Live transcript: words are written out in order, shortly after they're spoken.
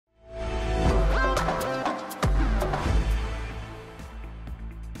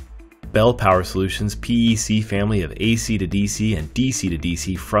Bel Power Solutions PEC family of AC to DC and DC to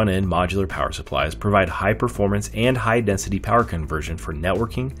DC front-end modular power supplies provide high performance and high density power conversion for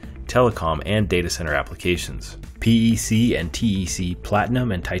networking, telecom, and data center applications. PEC and TEC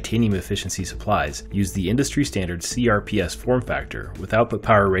platinum and titanium efficiency supplies use the industry standard CRPS form factor with output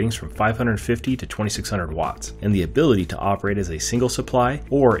power ratings from 550 to 2600 watts and the ability to operate as a single supply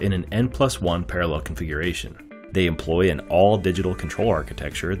or in an N+1 parallel configuration. They employ an all-digital control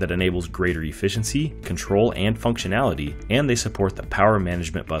architecture that enables greater efficiency, control, and functionality, and they support the Power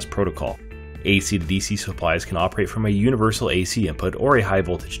Management Bus protocol. AC to DC supplies can operate from a universal AC input or a high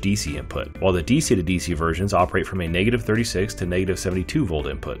voltage DC input, while the DC to DC versions operate from a -36 to -72 volt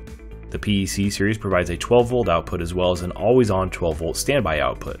input. The PEC series provides a 12 volt output as well as an always-on 12 volt standby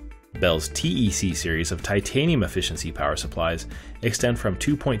output. Bel's TEC series of titanium efficiency power supplies extend from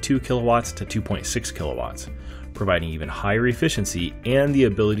 2.2 kilowatts to 2.6 kilowatts, providing even higher efficiency and the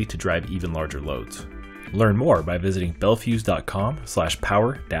ability to drive even larger loads. Learn more by visiting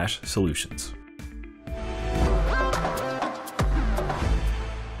belfuse.com/power-solutions.